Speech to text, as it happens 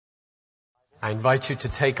I invite you to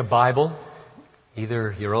take a Bible,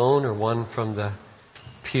 either your own or one from the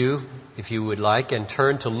pew, if you would like, and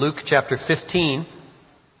turn to Luke chapter 15.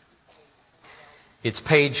 It's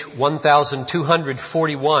page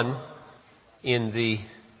 1241 in the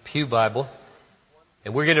Pew Bible.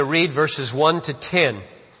 And we're going to read verses 1 to 10.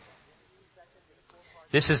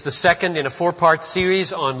 This is the second in a four-part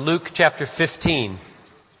series on Luke chapter 15.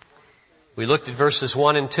 We looked at verses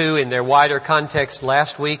 1 and 2 in their wider context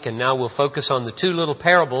last week, and now we'll focus on the two little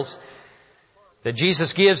parables that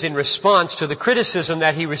Jesus gives in response to the criticism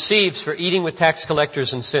that he receives for eating with tax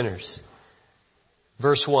collectors and sinners.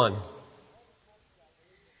 Verse 1.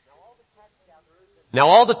 Now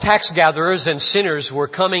all the tax gatherers and sinners were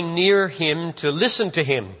coming near him to listen to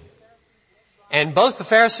him. And both the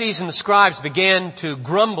Pharisees and the scribes began to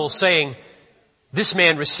grumble, saying, "This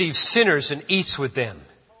man receives sinners and eats with them."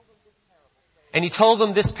 And he told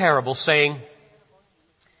them this parable, saying,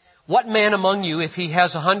 "What man among you, if he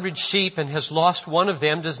has 100 sheep and has lost one of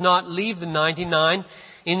them, does not leave the 99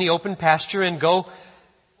 in the open pasture and go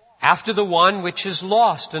after the one which is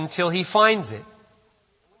lost until he finds it?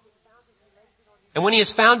 And when he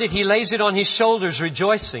has found it, he lays it on his shoulders,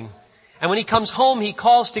 rejoicing. And when he comes home, he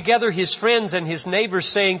calls together his friends and his neighbors,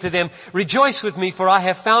 saying to them, 'Rejoice with me, for I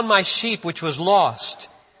have found my sheep which was lost.'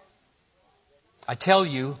 I tell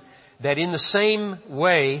you that in the same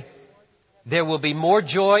way, there will be more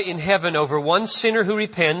joy in heaven over one sinner who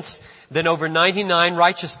repents than over 99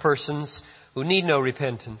 righteous persons who need no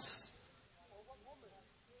repentance.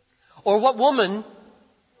 Or what woman,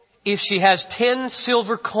 if she has 10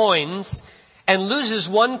 silver coins and loses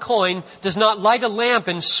one coin, does not light a lamp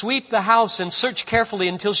and sweep the house and search carefully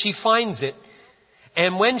until she finds it?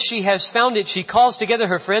 And when she has found it, she calls together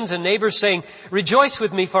her friends and neighbors, saying, 'Rejoice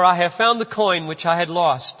with me, for I have found the coin which I had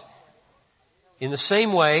lost.' In the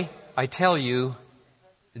same way, I tell you,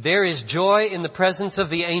 there is joy in the presence of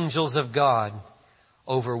the angels of God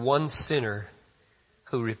over one sinner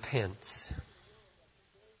who repents."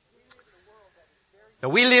 Now,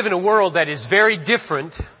 we live in a world that is very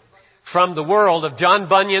different from the world of John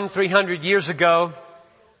Bunyan 300 years ago,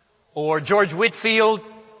 or George Whitefield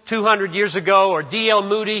 200 years ago, or D.L.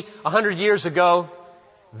 Moody 100 years ago.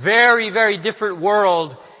 Very, very different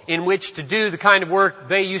world in which to do the kind of work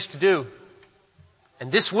they used to do.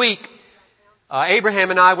 And this week, Abraham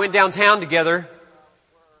and I went downtown together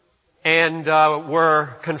and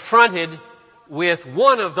were confronted with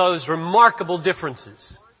one of those remarkable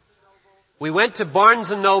differences. We went to Barnes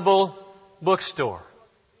 & Noble bookstore.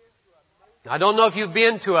 I don't know if you've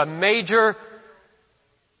been to a major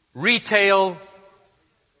retail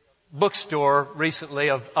bookstore recently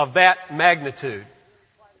of that magnitude.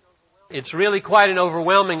 It's really quite an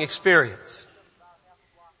overwhelming experience.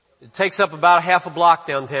 It takes up about a half a block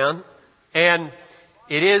downtown, and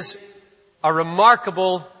it is a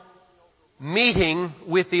remarkable meeting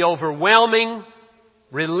with the overwhelming,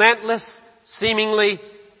 relentless, seemingly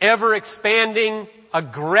ever-expanding,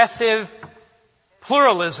 aggressive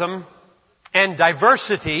pluralism and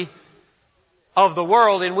diversity of the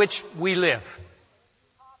world in which we live.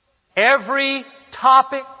 Every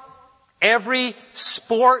topic, every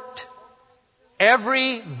sport,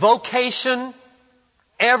 every vocation,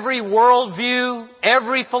 every worldview,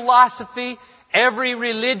 every philosophy, every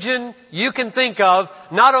religion you can think of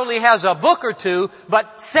not only has a book or two,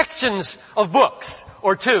 but sections of books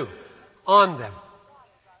or two on them.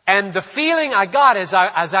 And the feeling I got as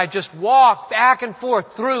I just walked back and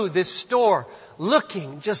forth through this store,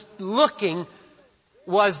 just looking,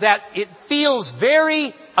 was that it feels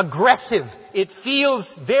very aggressive. It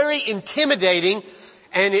feels very intimidating,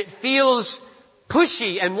 and it feels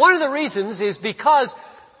pushy. And one of the reasons is because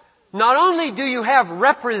not only do you have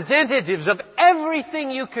representatives of everything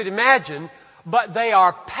you could imagine, but they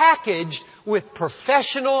are packaged with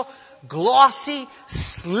professional, glossy,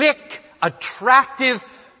 slick, attractive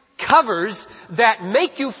covers that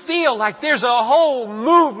make you feel like there's a whole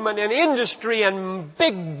movement and industry and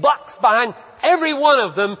big bucks behind every one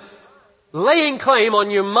of them, laying claim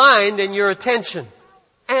on your mind and your attention.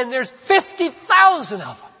 And there's 50,000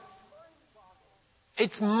 of them.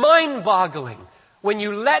 It's mind-boggling when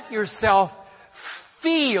you let yourself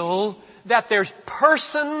feel that there's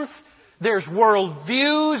persons, there's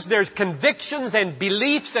worldviews, there's convictions and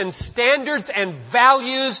beliefs and standards and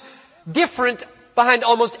values different behind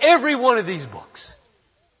almost every one of these books,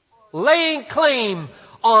 laying claim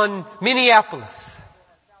on Minneapolis.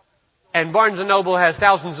 And Barnes & Noble has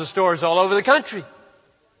thousands of stores all over the country.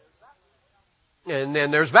 And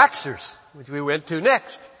then there's Baxter's, which we went to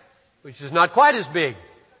next, which is not quite as big.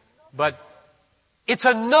 But it's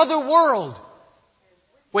another world.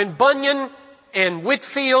 When Bunyan and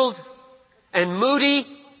Whitefield and Moody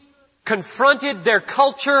confronted their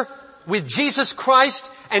culture with Jesus Christ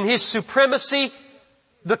and His supremacy,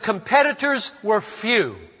 the competitors were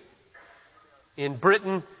few in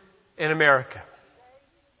Britain and America.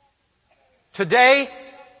 Today,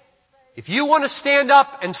 if you want to stand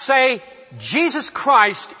up and say, Jesus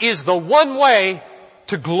Christ is the one way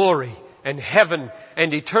to glory and heaven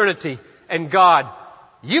and eternity and God,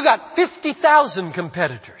 you got 50,000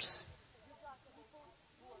 competitors.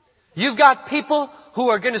 You've got people who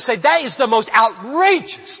are going to say that is the most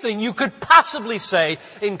outrageous thing you could possibly say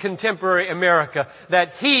in contemporary America,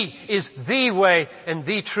 that He is the way and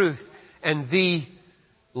the truth and the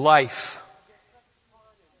life.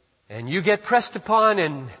 And you get pressed upon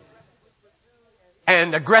and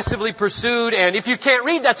aggressively pursued, and if you can't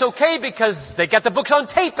read, that's okay, because they got the books on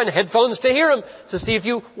tape and headphones to hear them, to see if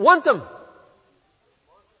you want them.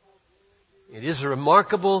 It is a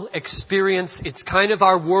remarkable experience. It's kind of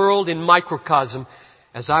our world in microcosm,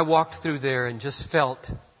 as I walked through there and just felt,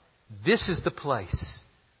 this is the place.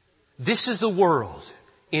 This is the world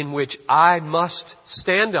in which I must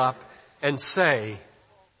stand up and say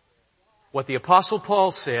what the Apostle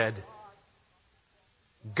Paul said,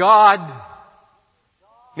 God,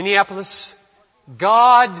 Minneapolis,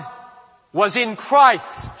 God was in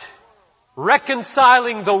Christ,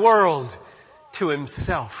 reconciling the world to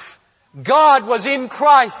Himself. God was in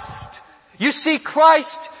Christ. You see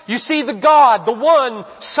Christ, you see the God, the one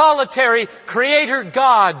solitary Creator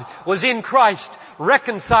God was in Christ,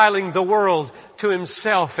 reconciling the world to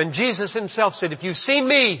Himself. And Jesus Himself said, if you've seen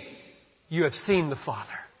me, you have seen the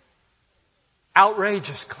Father.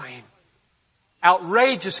 Outrageous claim.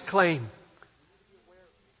 Outrageous claim.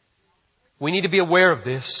 We need to be aware of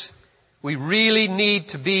this. We really need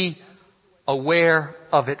to be aware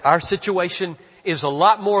of it. Our situation is a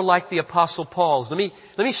lot more like the Apostle Paul's. Let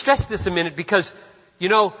me stress this a minute, because,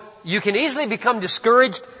 you can easily become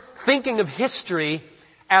discouraged thinking of history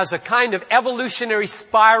as a kind of evolutionary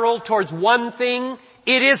spiral towards one thing.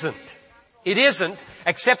 It isn't. It isn't,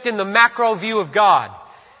 except in the macro view of God.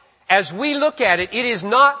 As we look at it, it is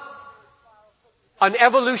not an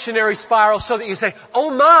evolutionary spiral so that you say, oh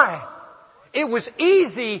my, it was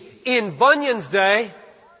easy in Bunyan's day,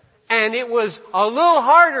 and it was a little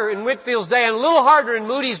harder in Whitfield's day and a little harder in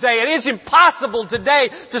Moody's day. And it's impossible today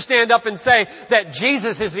to stand up and say that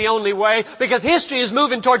Jesus is the only way, because history is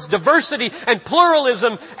moving towards diversity and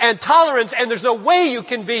pluralism and tolerance, and there's no way you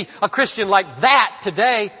can be a Christian like that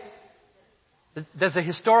today. There's a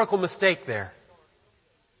historical mistake there.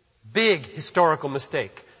 Big historical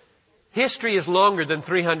mistake. History is longer than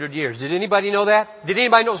 300 years. Did anybody know that? Did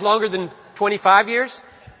anybody know it's longer than 25 years?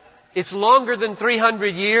 It's longer than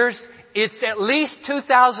 300 years. It's at least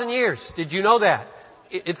 2,000 years. Did you know that?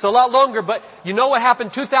 It's a lot longer, but you know what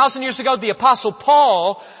happened 2,000 years ago? The Apostle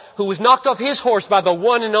Paul, who was knocked off his horse by the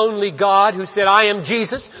one and only God, who said, I am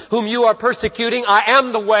Jesus, whom you are persecuting. I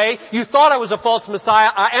am the way. You thought I was a false Messiah.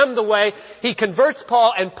 I am the way. He converts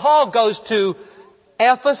Paul, and Paul goes to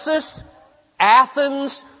Ephesus,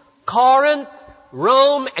 Athens, Corinth,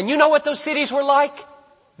 Rome, and you know what those cities were like?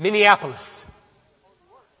 Minneapolis.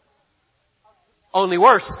 Only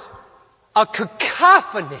worse. A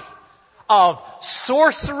cacophony of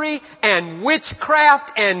sorcery and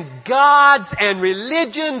witchcraft and gods and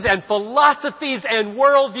religions and philosophies and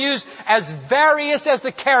worldviews as various as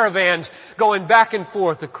the caravans going back and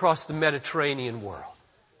forth across the Mediterranean world.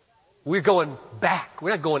 We're going back. We're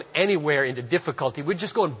not going anywhere into difficulty. We're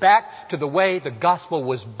just going back to the way the gospel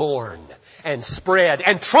was born and spread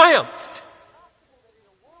and triumphed.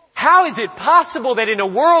 How is it possible that in a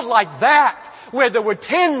world like that, where there were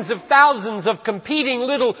tens of thousands of competing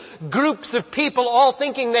little groups of people all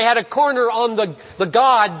thinking they had a corner on the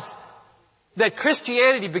gods, that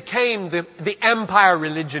Christianity became the empire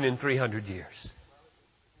religion in 300 years?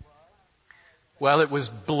 Well, it was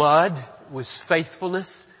blood, it was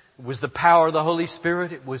faithfulness, it was the power of the Holy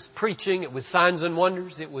Spirit, it was preaching, it was signs and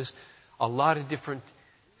wonders, it was a lot of different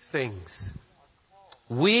things.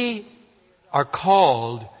 We are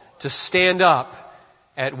called to stand up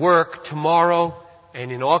at work tomorrow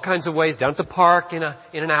and in all kinds of ways, down at the park in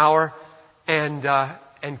an hour,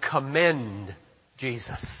 and commend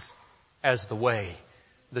Jesus as the way,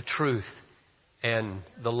 the truth, and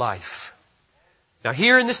the life. Now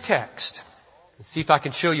here in this text, let's see if I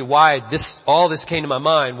can show you why all this came to my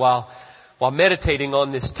mind while meditating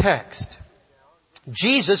on this text.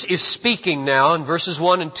 Jesus is speaking now in verses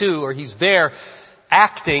 1 and 2, or He's there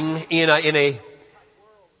acting in a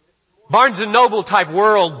Barnes & Noble type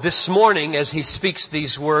world this morning as He speaks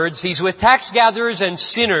these words. He's with tax gatherers and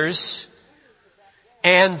sinners,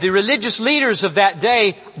 and the religious leaders of that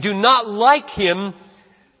day do not like Him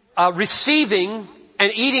receiving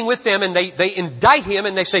and eating with them, and they indict him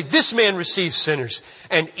and they say, this man receives sinners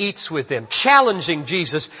and eats with them, challenging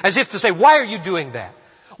Jesus as if to say, why are you doing that?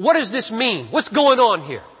 What does this mean? What's going on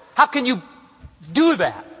here? How can you do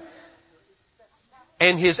that?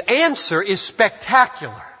 And his answer is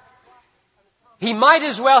spectacular. He might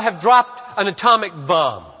as well have dropped an atomic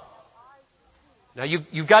bomb. Now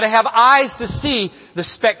you've got to have eyes to see the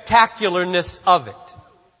spectacularness of it.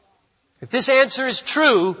 If this answer is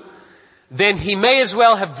true, then he may as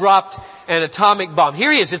well have dropped an atomic bomb.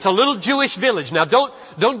 Here he is. It's a little Jewish village. Now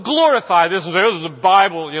don't glorify this and say, oh, this is a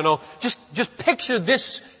Bible, you know. Just picture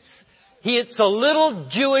this. It's a little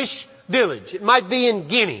Jewish village. It might be in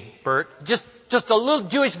Guinea, Bert. Just a little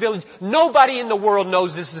Jewish village. Nobody in the world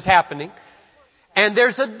knows this is happening. And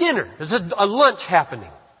there's a dinner. There's a lunch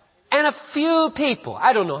happening. And a few people,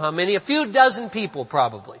 I don't know how many, a few dozen people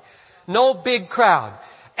probably. No big crowd.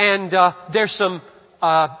 And there's some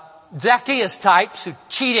Zacchaeus types who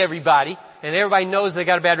cheat everybody, and everybody knows they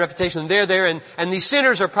got a bad reputation, and they're there, and these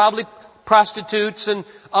sinners are probably prostitutes and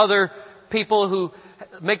other people who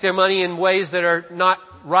make their money in ways that are not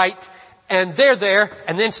right, and they're there,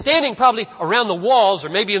 and then standing probably around the walls or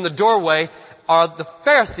maybe in the doorway are the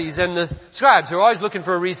Pharisees and the scribes who are always looking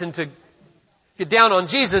for a reason to get down on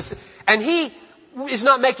Jesus, and he is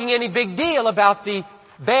not making any big deal about the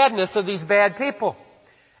badness of these bad people.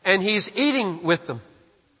 And he's eating with them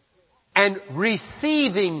and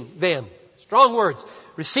receiving them. Strong words.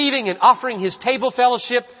 Receiving and offering his table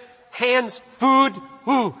fellowship, hands, food,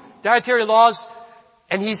 dietary laws,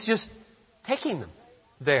 and he's just taking them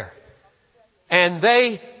there. And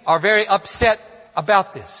they are very upset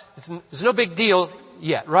about this. It's no big deal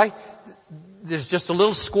yet, right? There's just a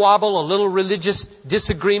little squabble, a little religious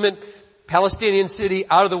disagreement. Palestinian city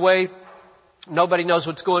out of the way. Nobody knows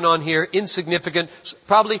what's going on here. Insignificant.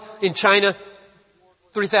 Probably in China,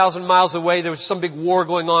 3,000 miles away, there was some big war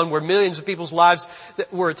going on where millions of people's lives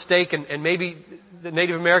that were at stake, and maybe the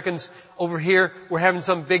Native Americans over here were having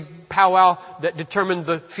some big powwow that determined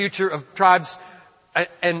the future of tribes,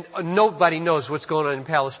 and nobody knows what's going on in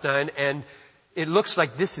Palestine, and it looks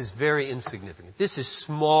like this is very insignificant. This is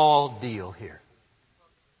small deal here.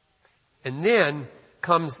 And then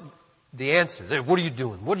comes the answer. What are you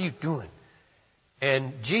doing? What are you doing?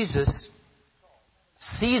 And Jesus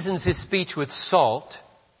seasons his speech with salt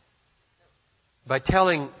by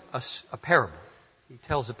telling us a parable. He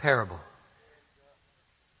tells a parable.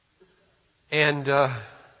 And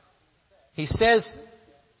he says,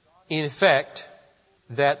 in effect,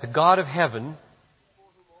 that the God of heaven,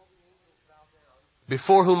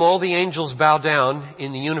 before whom all the angels bow down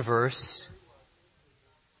in the universe,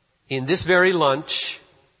 in this very lunch,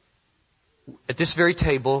 at this very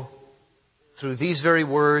table, through these very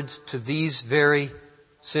words, to these very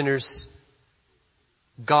sinners,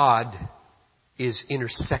 God is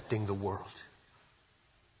intersecting the world.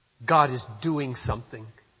 God is doing something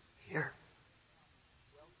here.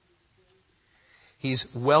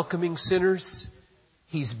 He's welcoming sinners.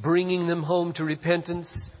 He's bringing them home to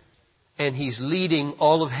repentance. And he's leading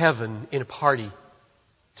all of heaven in a party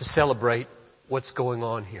to celebrate what's going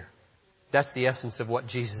on here. That's the essence of what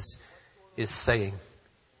Jesus is saying.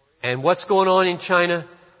 And what's going on in China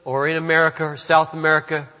or in America or South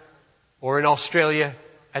America or in Australia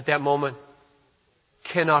at that moment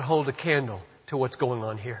cannot hold a candle to what's going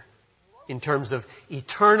on here in terms of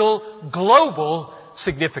eternal, global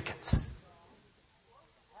significance.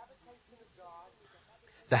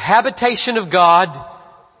 The habitation of God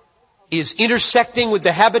is intersecting with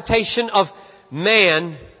the habitation of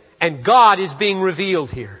man, and God is being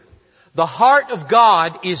revealed here. The heart of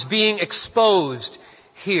God is being exposed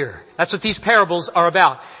here. That's what these parables are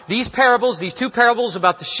about. These parables, these two parables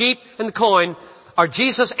about the sheep and the coin, are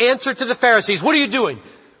Jesus' answer to the Pharisees. What are you doing?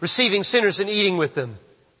 Receiving sinners and eating with them.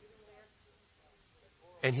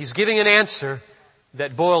 And he's giving an answer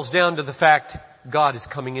that boils down to the fact God is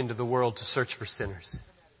coming into the world to search for sinners.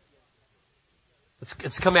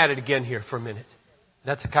 Let's come at it again here for a minute.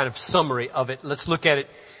 That's a kind of summary of it. Let's look at it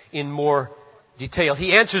in more detail.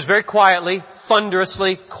 He answers very quietly,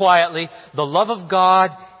 thunderously, quietly. The love of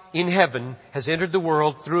God in heaven has entered the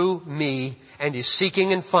world through me and is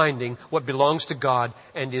seeking and finding what belongs to God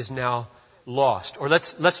and is now lost. Or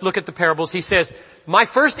let's look at the parables. He says, my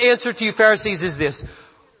first answer to you Pharisees is this.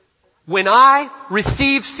 When I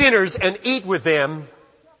receive sinners and eat with them,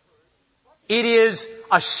 it is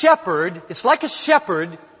a shepherd, it's like a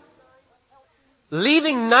shepherd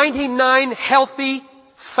leaving 99 healthy,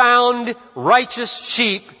 found, righteous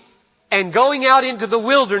sheep and going out into the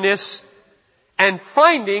wilderness and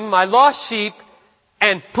finding my lost sheep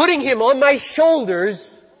and putting him on my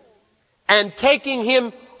shoulders and taking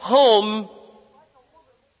him home.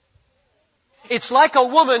 It's like a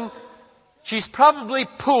woman, she's probably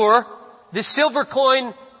poor. The silver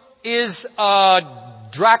coin is a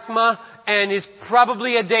drachma and is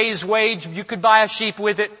probably a day's wage. You could buy a sheep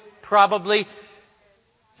with it, probably.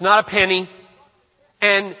 It's not a penny.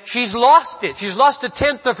 And she's lost it. She's lost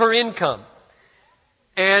 1/10 of her income.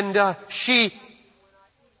 And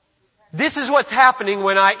this is what's happening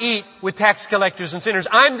when I eat with tax collectors and sinners.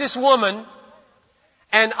 I'm this woman,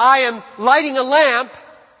 and I am lighting a lamp,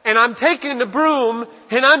 and I'm taking the broom,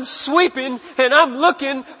 and I'm sweeping, and I'm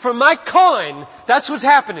looking for my coin. That's what's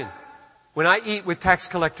happening when I eat with tax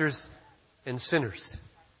collectors and sinners.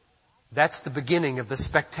 That's the beginning of the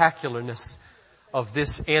spectacularness of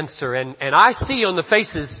this answer. And I see on the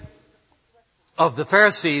faces of the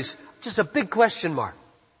Pharisees just a big question mark.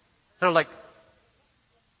 And I'm like,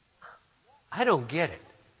 I don't get it.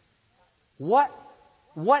 What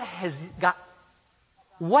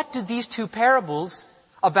do these two parables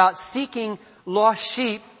about seeking lost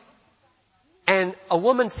sheep and a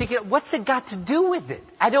woman seeking it, what's it got to do with it?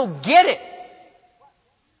 I don't get it.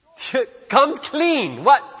 Come clean.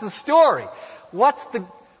 What's the story? What's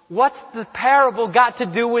the parable got to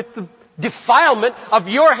do with the defilement of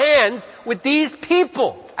your hands with these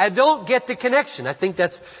people? I don't get the connection. I think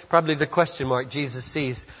that's probably the question mark Jesus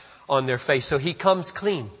sees on their face. So He comes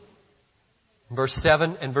clean. Verse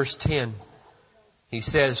 7 and verse 10. He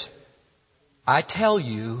says, I tell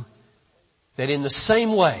you that in the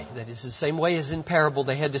same way, that is the same way as in parable,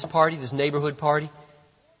 they had this party, this neighborhood party,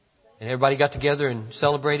 and everybody got together and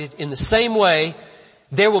celebrated. In the same way,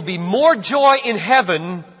 there will be more joy in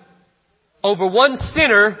heaven over one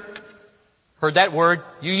sinner, heard that word,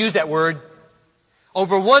 you used that word,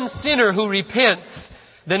 over one sinner who repents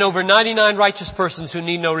than over 99 righteous persons who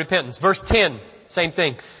need no repentance. Verse 10, same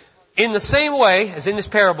thing. In the same way, as in this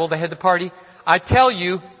parable, they had the party, I tell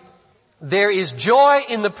you, there is joy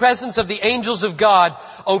in the presence of the angels of God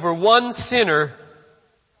over one sinner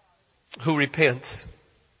who repents.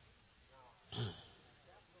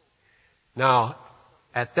 Now,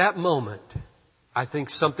 at that moment, I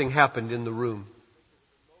think something happened in the room.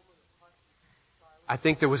 I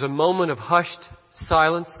think there was a moment of hushed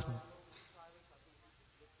silence.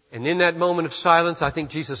 And in that moment of silence, I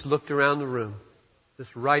think Jesus looked around the room,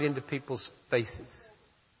 just right into people's faces.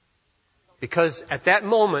 Because at that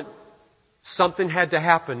moment, something had to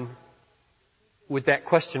happen with that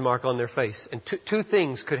question mark on their face. And two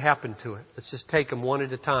things could happen to it. Let's just take them one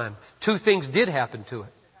at a time. Two things did happen to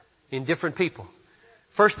it in different people.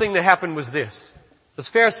 First thing that happened was this. The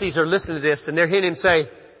Pharisees are listening to this and they're hearing him say,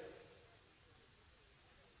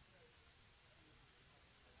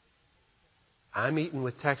 I'm eating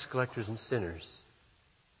with tax collectors and sinners.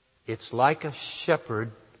 It's like a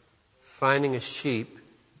shepherd finding a sheep,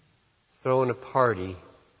 throwing a party,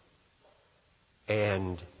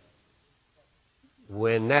 and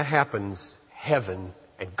when that happens, heaven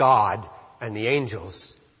and God and the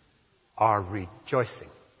angels are rejoicing.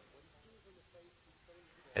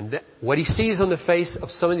 And what he sees on the face of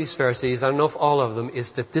some of these Pharisees, I don't know if all of them,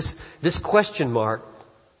 is that this question mark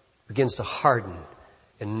begins to harden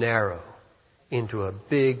and narrow into a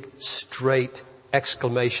big, straight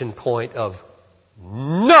exclamation point of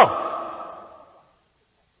no!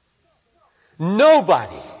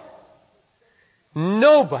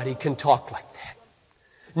 Nobody can talk like that.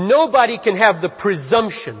 Nobody can have the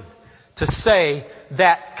presumption to say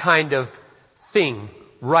that kind of thing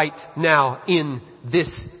right now in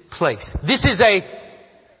this place. This is a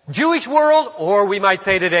Jewish world, or we might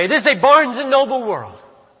say today, this is a Barnes and Noble world.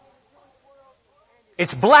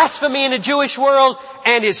 It's blasphemy in a Jewish world,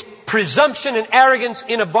 and it's presumption and arrogance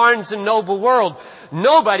in a Barnes and Noble world.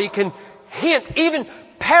 Nobody can hint, even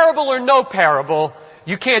parable or no parable,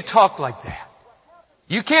 you can't talk like that.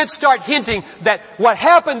 You can't start hinting that what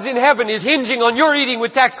happens in heaven is hinging on your eating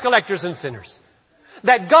with tax collectors and sinners.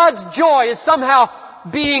 That God's joy is somehow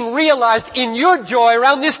being realized in your joy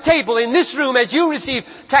around this table, in this room, as you receive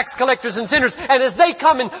tax collectors and sinners. And as they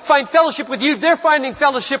come and find fellowship with you, they're finding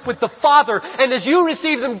fellowship with the Father. And as you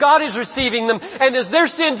receive them, God is receiving them. And as their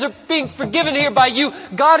sins are being forgiven here by you,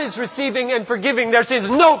 God is receiving and forgiving their sins.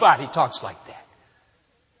 Nobody talks like that.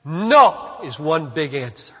 No is one big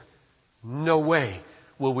answer. No way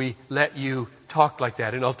will we let you talk like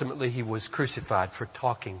that. And ultimately he was crucified for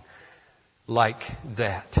talking like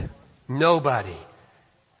that. Nobody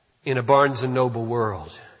in a Barnes and Noble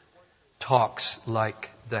world talks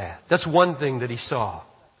like that. That's one thing that he saw.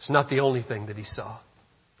 It's not the only thing that he saw.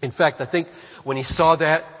 In fact, I think when he saw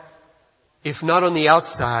that, if not on the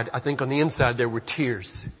outside, I think on the inside there were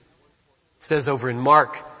tears. It says over in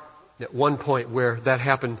Mark at one point where that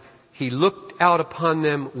happened, He looked out upon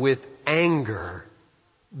them with anger,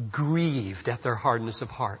 grieved at their hardness of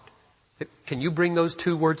heart. Can you bring those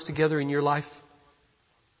two words together in your life?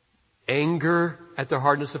 Anger at their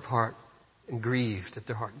hardness of heart and grieved at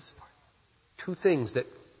their hardness of heart. Two things that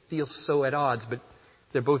feel so at odds, but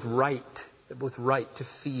they're both right. They're both right to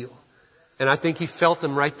feel. And I think he felt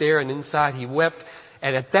them right there, and inside he wept.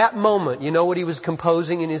 And at that moment, you know what he was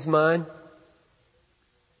composing in his mind?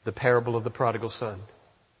 The parable of the prodigal son.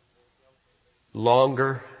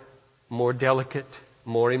 Longer, more delicate,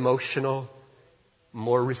 more emotional,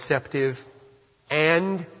 more receptive.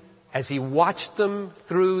 And as he watched them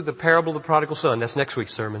through the parable of the prodigal son, that's next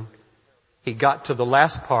week's sermon, he got to the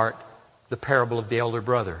last part, the parable of the elder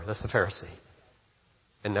brother. That's the Pharisee.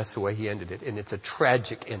 And that's the way he ended it. And it's a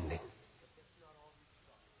tragic ending.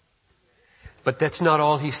 But that's not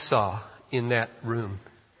all he saw in that room.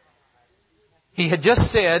 He had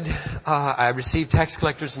just said, I received tax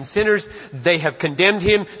collectors and sinners. They have condemned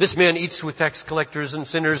him. This man eats with tax collectors and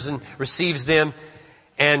sinners and receives them.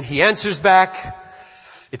 And he answers back,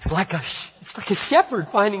 it's like a shepherd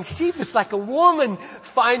finding sheep. It's like a woman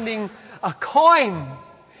finding a coin.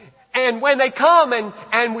 And when they come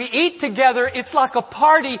and we eat together, it's like a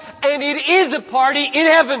party, and it is a party in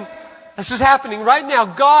heaven. This is happening right now.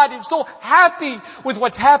 God is so happy with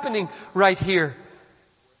what's happening right here.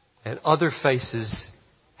 And other faces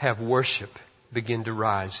have worship begin to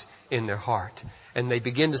rise in their heart. And they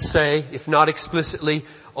begin to say, if not explicitly,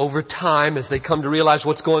 over time, as they come to realize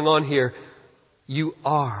what's going on here, you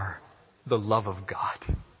are the love of God.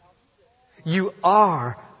 You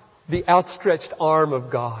are the outstretched arm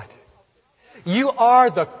of God. You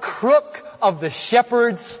are the crook of the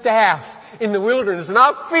shepherd's staff in the wilderness. And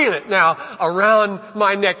I feel it now around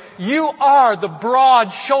my neck. You are the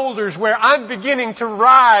broad shoulders where I'm beginning to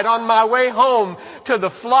ride on my way home to the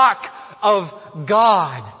flock of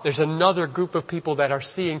God. There's another group of people that are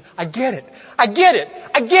seeing, I get it. I get it.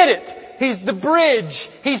 I get it. He's the bridge.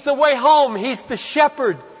 He's the way home. He's the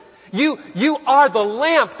shepherd. You are the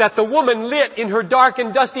lamp that the woman lit in her dark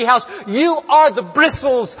and dusty house. You are the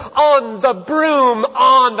bristles on the broom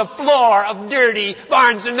on the floor of dirty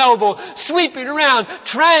Barnes & Noble, sweeping around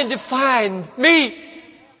trying to find me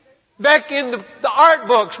back in the art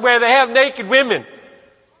books where they have naked women.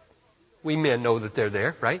 We men know that they're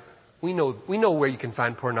there, right? We know where you can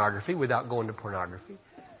find pornography without going to pornography.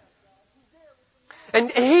 And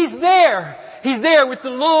he's there. He's there with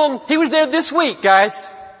he was there this week, guys.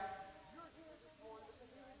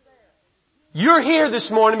 You're here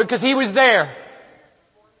this morning because he was there.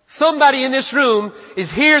 Somebody in this room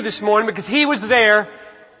is here this morning because he was there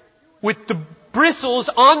with the bristles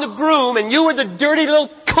on the broom, and you were the dirty little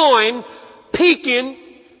coin peeking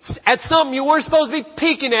at something you weren't supposed to be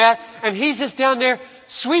peeking at, and he's just down there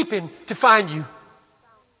sweeping to find you.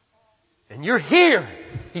 And you're here.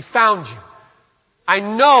 He found you. I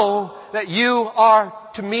know that you are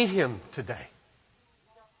to meet him today.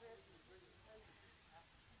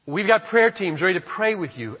 We've got prayer teams ready to pray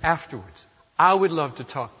with you afterwards. I would love to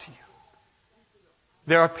talk to you.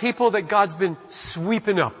 There are people that God's been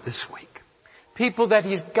sweeping up this week. People that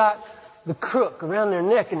He's got the crook around their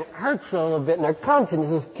neck and it hurts them a little bit and their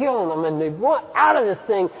conscience is killing them and they want out of this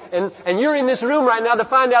thing. And you're in this room right now to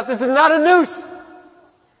find out this is not a noose.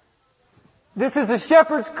 This is a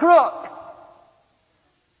shepherd's crook.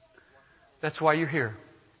 That's why you're here.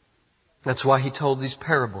 That's why He told these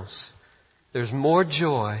parables. There's more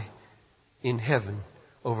joy in heaven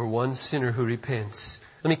over one sinner who repents.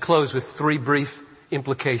 Let me close with 3 brief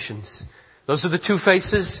implications. Those are the 2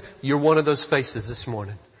 faces. You're one of those faces this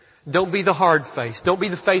morning. Don't be the hard face. Don't be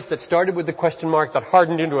the face that started with the question mark that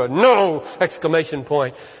hardened into a no exclamation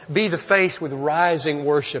point. Be the face with rising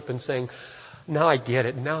worship and saying, now I get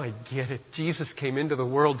it. Now I get it. Jesus came into the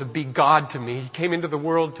world to be God to me. He came into the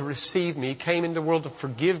world to receive me. He came into the world to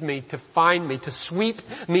forgive me, to find me, to sweep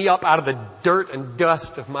me up out of the dirt and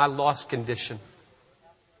dust of my lost condition.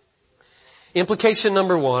 Implication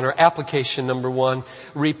number 1, or application number 1,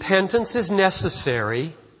 repentance is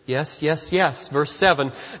necessary. Yes, yes, yes. Verse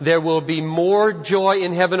 7, there will be more joy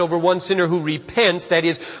in heaven over one sinner who repents, that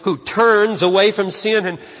is, who turns away from sin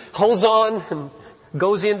and holds on and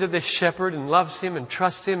goes into this shepherd and loves him and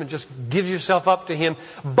trusts him and just gives yourself up to him.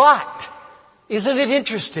 But isn't it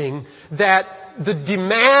interesting that the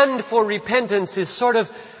demand for repentance is sort of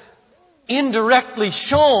indirectly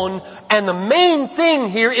shown, and the main thing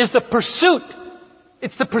here is the pursuit.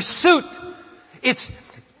 It's the pursuit. It's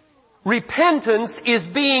repentance is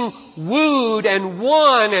being wooed and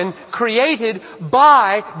won and created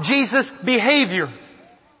by Jesus' behavior.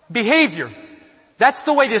 Behavior. That's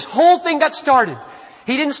the way this whole thing got started.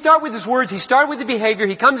 He didn't start with his words. He started with the behavior.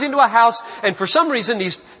 He comes into a house, and for some reason,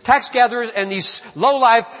 these tax gatherers and these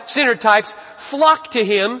low-life sinner types flock to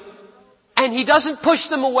him, and he doesn't push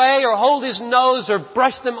them away or hold his nose or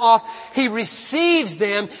brush them off. He receives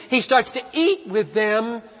them. He starts to eat with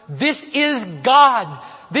them. This is God.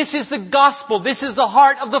 This is the gospel. This is the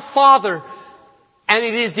heart of the Father. And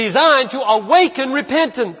it is designed to awaken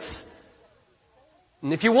repentance.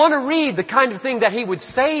 And if you want to read the kind of thing that he would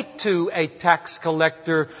say to a tax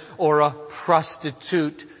collector or a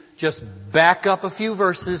prostitute, just back up a few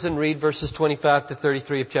verses and read verses 25 to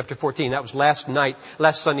 33 of chapter 14. That was last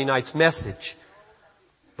Sunday night's message.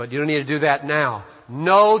 But you don't need to do that now.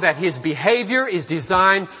 Know that his behavior is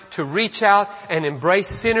designed to reach out and embrace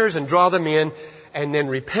sinners and draw them in. And then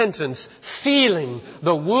repentance, feeling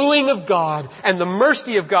the wooing of God and the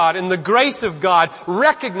mercy of God and the grace of God,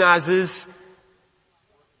 recognizes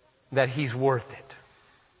that he's worth it.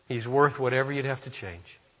 He's worth whatever you'd have to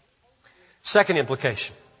change. Second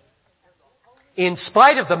implication. In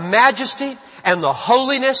spite of the majesty and the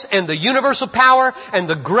holiness and the universal power and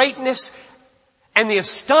the greatness and the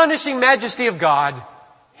astonishing majesty of God,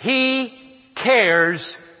 He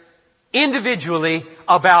cares individually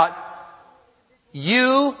about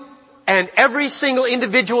you and every single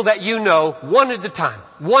individual that you know, one at a time.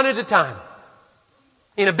 One at a time.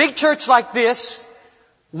 In a big church like this,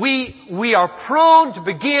 we are prone to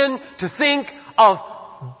begin to think of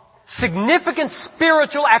significant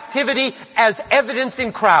spiritual activity as evidenced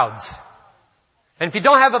in crowds. And if you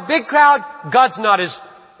don't have a big crowd, God's not as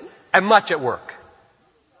much at work.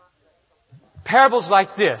 Parables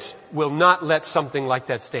like this will not let something like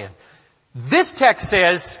that stand. This text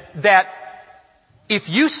says that if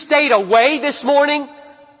you stayed away this morning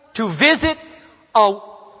to visit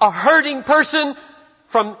a hurting person,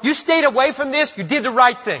 you stayed away from this, you did the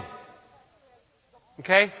right thing.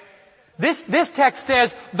 Okay? This text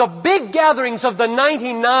says the big gatherings of the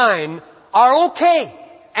 99 are okay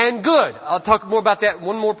and good. I'll talk more about that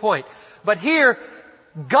one more point. But here,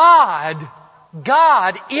 God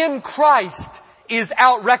in Christ is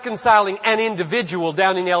out reconciling an individual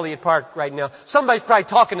down in Elliott Park right now. Somebody's probably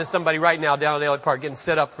talking to somebody right now down in Elliott Park, getting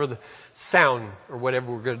set up for the sound or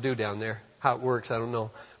whatever we're going to do down there. How it works, I don't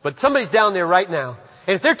know. But somebody's down there right now.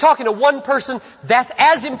 And if they're talking to one person, that's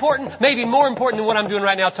as important, maybe more important than what I'm doing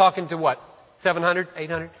right now, talking to what? 700?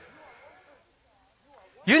 800?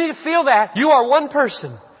 You need to feel that. You are one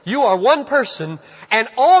person. You are one person, and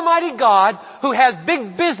Almighty God, who has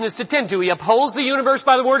big business to tend to. He upholds the universe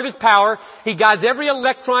by the word of His power. He guides every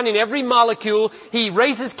electron in every molecule. He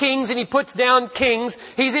raises kings and He puts down kings.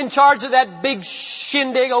 He's in charge of that big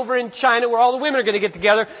shindig over in China where all the women are going to get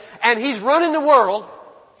together. And He's running the world.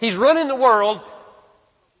 He's running the world.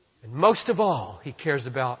 And most of all, He cares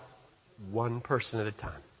about one person at a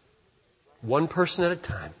time. One person at a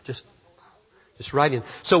time. Just right in.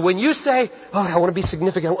 So when you say, I want to be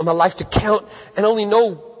significant, I want my life to count, and only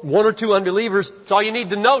know one or two unbelievers, it's all you need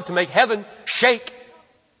to know to make heaven shake.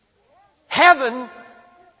 Heaven,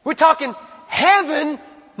 we're talking heaven,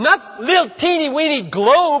 not little teeny weeny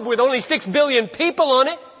globe with only 6 billion people on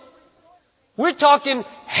it. We're talking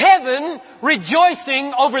heaven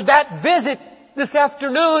rejoicing over that visit this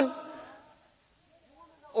afternoon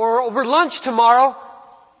or over lunch tomorrow.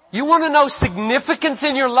 You want to know significance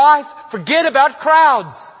in your life? Forget about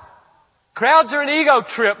crowds. Crowds are an ego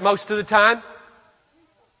trip most of the time.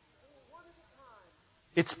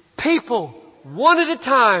 It's people, one at a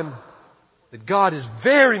time, that God is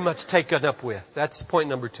very much taken up with. That's point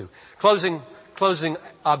number 2. Closing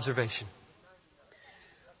observation.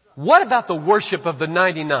 What about the worship of the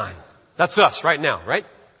 99? That's us right now, right?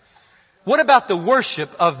 What about the worship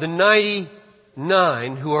of the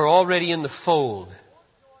 99 who are already in the fold?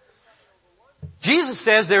 Jesus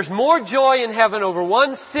says there's more joy in heaven over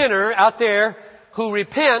one sinner out there who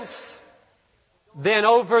repents than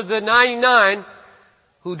over the 99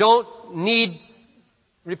 who don't need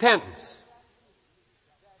repentance.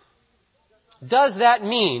 Does that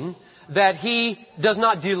mean that He does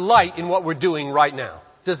not delight in what we're doing right now?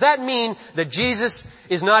 Does that mean that Jesus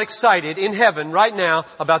is not excited in heaven right now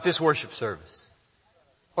about this worship service?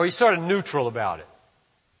 Or He's sort of neutral about it?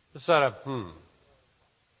 Just sort of,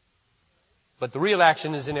 But the real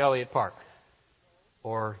action is in Elliott Park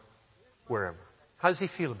or wherever. How does He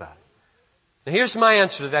feel about it? Now here's my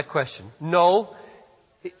answer to that question. No,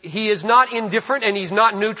 He is not indifferent and He's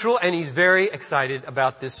not neutral, and He's very excited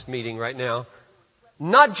about this meeting right now.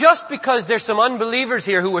 Not just because there's some unbelievers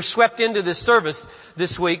here who were swept into this service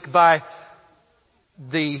this week by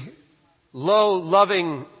the low,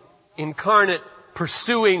 loving, incarnate,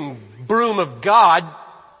 pursuing broom of God,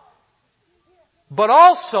 but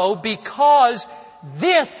also because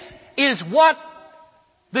This is what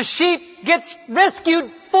the sheep gets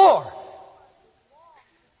rescued for.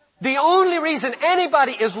 The only reason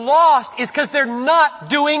anybody is lost is because they're not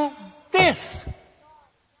doing this.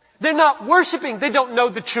 They're not worshiping. They don't know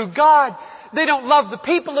the true God. They don't love the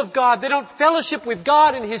people of God. They don't fellowship with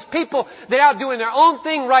God and His people. They're out doing their own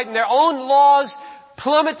thing, writing their own laws,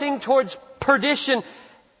 plummeting towards perdition.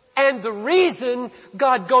 And the reason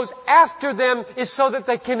God goes after them is so that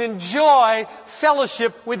they can enjoy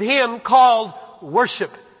fellowship with Him called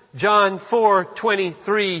worship. John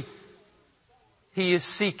 4:23. He is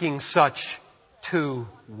seeking such to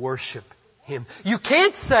worship Him. You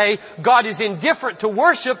can't say God is indifferent to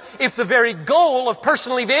worship if the very goal of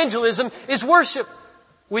personal evangelism is worship,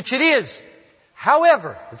 which it is.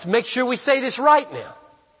 However, let's make sure we say this right now.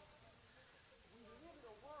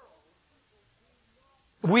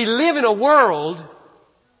 We live in a world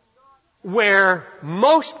where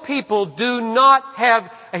most people do not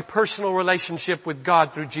have a personal relationship with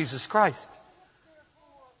God through Jesus Christ.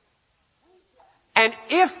 And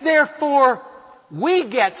if therefore we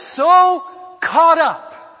get so caught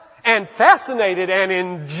up and fascinated and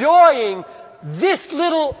enjoying this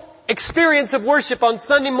little experience of worship on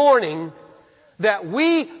Sunday morning that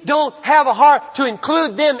we don't have a heart to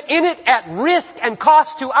include them in it at risk and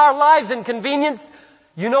cost to our lives and convenience,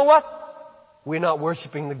 you know what? We're not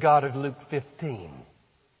worshiping the God of Luke 15.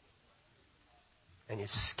 And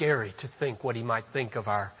it's scary to think what He might think of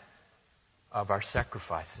our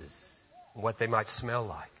sacrifices, what they might smell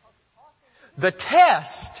like. The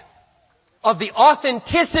test of the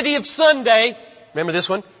authenticity of Sunday, remember this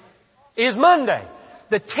one, is Monday.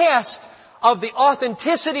 The test of the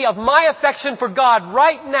authenticity of my affection for God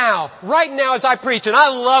right now as I preach, and I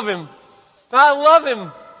love Him. I love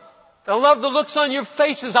Him. I love the looks on your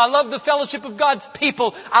faces. I love the fellowship of God's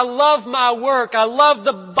people. I love my work. I love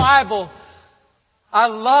the Bible. I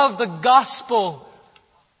love the gospel.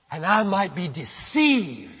 And I might be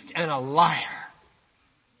deceived and a liar.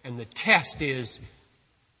 And the test is,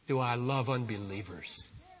 do I love unbelievers?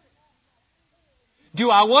 Do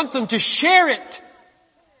I want them to share it?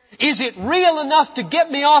 Is it real enough to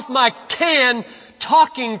get me off my can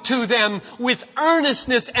talking to them with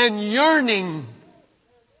earnestness and yearning?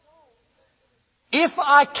 If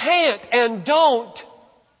I can't and don't,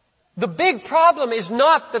 the big problem is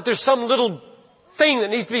not that there's some little thing that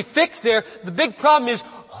needs to be fixed there. The big problem is,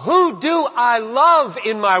 who do I love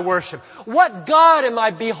in my worship? What God am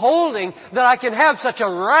I beholding that I can have such a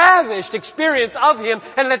ravished experience of Him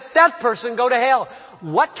and let that person go to hell?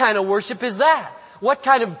 What kind of worship is that? What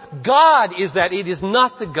kind of God is that? It is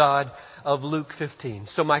not the God of Luke 15.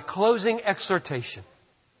 So my closing exhortation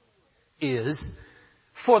is,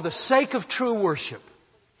 for the sake of true worship,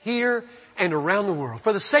 here and around the world,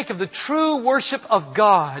 for the sake of the true worship of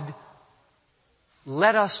God,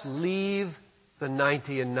 let us leave the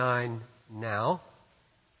 99 now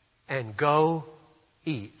and go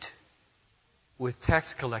eat with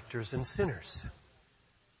tax collectors and sinners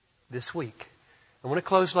this week. I want to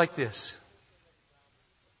close like this.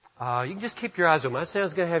 You can just keep your eyes open. I say I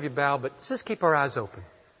was going to have you bow, but just keep our eyes open.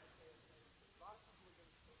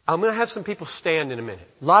 I'm going to have some people stand in a minute.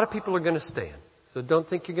 A lot of people are going to stand. So don't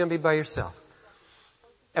think you're going to be by yourself.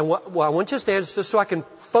 And I want you to stand just so I can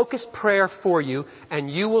focus prayer for you, and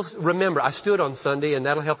you will remember. I stood on Sunday, and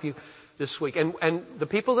that'll help you this week. And the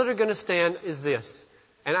people that are going to stand is this.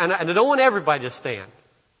 And I don't want everybody to stand.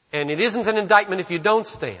 And it isn't an indictment if you don't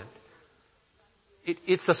stand.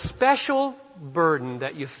 It's a special burden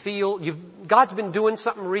that you feel. God's been doing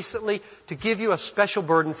something recently to give you a special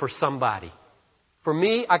burden for somebody. For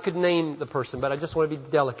me, I could name the person, but I just want to be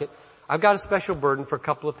delicate. I've got a special burden for a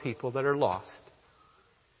couple of people that are lost.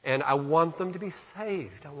 And I want them to be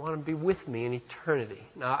saved. I want them to be with me in eternity.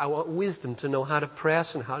 Now, I want wisdom to know how to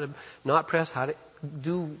press and how to not press, how to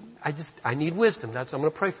do. I need wisdom. I'm going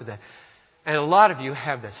to pray for that. And a lot of you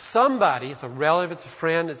have that. Somebody, it's a relative, it's a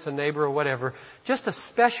friend, it's a neighbor or whatever, just a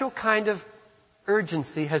special kind of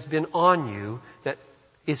urgency has been on you that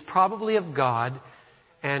is probably of God.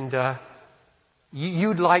 And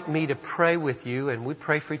you'd like me to pray with you, and we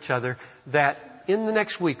pray for each other, that in the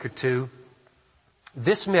next week or two,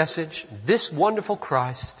 this message, this wonderful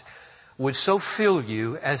Christ, would so fill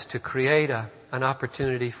you as to create an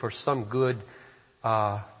opportunity for some good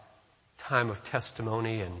time of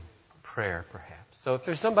testimony and prayer, perhaps. So if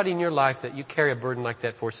there's somebody in your life that you carry a burden like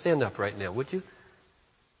that for, stand up right now, would you?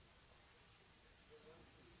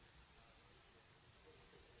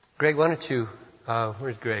 Greg, why don't you...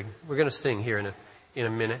 where's Greg? We're going to sing here in a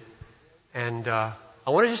minute. And I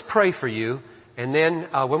want to just pray for you. And then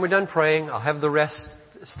when we're done praying, I'll have the rest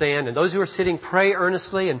stand. And those who are sitting, pray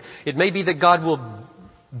earnestly. And it may be that God will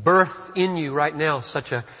birth in you right now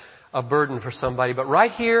such a burden for somebody. But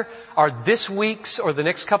right here are this week's or the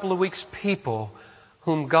next couple of weeks' people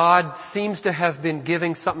whom God seems to have been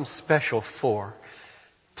giving something special for.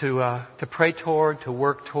 To pray toward, to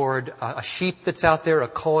work toward. A sheep that's out there, a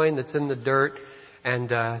coin that's in the dirt. And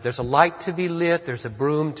there's a light to be lit. There's a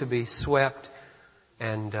broom to be swept.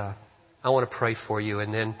 And I want to pray for you.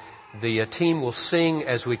 And then the team will sing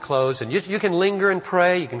as we close. And you can linger and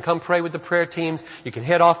pray. You can come pray with the prayer teams. You can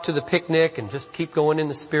head off to the picnic and just keep going in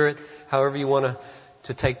the Spirit, however you want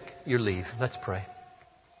to take your leave. Let's pray.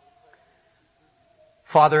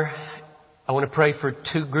 Father, I want to pray for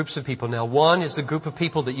two groups of people now. One is the group of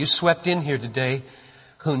people that you swept in here today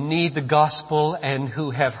who need the gospel and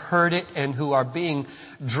who have heard it and who are being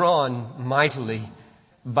drawn mightily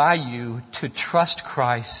by you to trust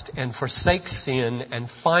Christ and forsake sin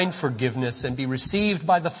and find forgiveness and be received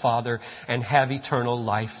by the Father and have eternal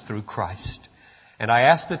life through Christ. And I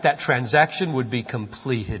ask that that transaction would be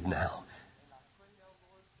completed now.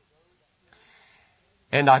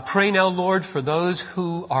 And I pray now, Lord, for those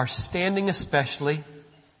who are standing especially,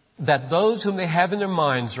 that those whom they have in their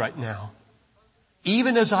minds right now,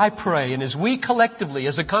 even as I pray and as we collectively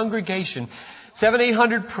as a congregation,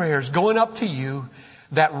 700-800 prayers going up to you,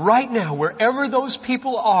 that right now, wherever those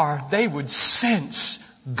people are, they would sense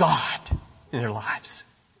God in their lives.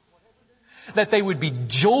 That they would be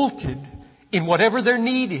jolted in whatever their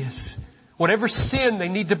need is. Whatever sin they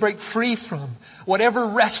need to break free from. Whatever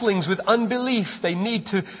wrestlings with unbelief they need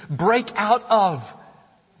to break out of.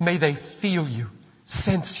 May they feel you,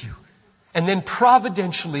 sense you. And then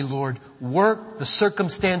providentially, Lord, work the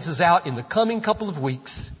circumstances out in the coming couple of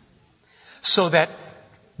weeks so that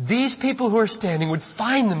these people who are standing would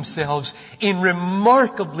find themselves in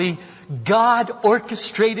remarkably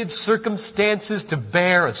God-orchestrated circumstances to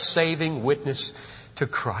bear a saving witness to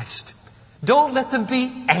Christ. Don't let them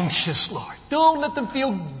be anxious, Lord. Don't let them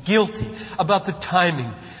feel guilty about the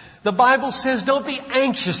timing. The Bible says don't be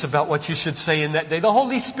anxious about what you should say in that day. The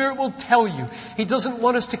Holy Spirit will tell you. He doesn't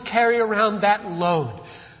want us to carry around that load.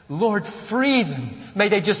 Lord, free them. May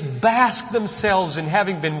they just bask themselves in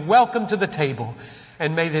having been welcomed to the table.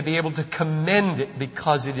 And may they be able to commend it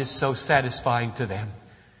because it is so satisfying to them.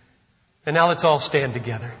 And now let's all stand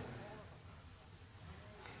together.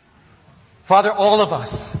 Father, all of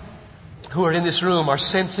us who are in this room are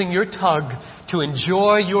sensing your tug to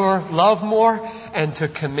enjoy your love more and to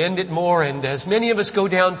commend it more. And as many of us go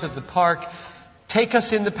down to the park, take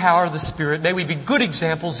us in the power of the Spirit. May we be good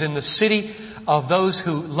examples in the city of those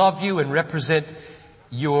who love you and represent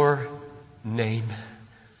your name.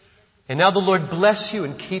 And now the Lord bless you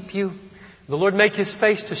and keep you. The Lord make His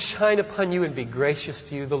face to shine upon you and be gracious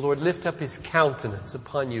to you. The Lord lift up His countenance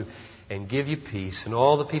upon you and give you peace. And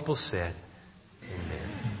all the people said,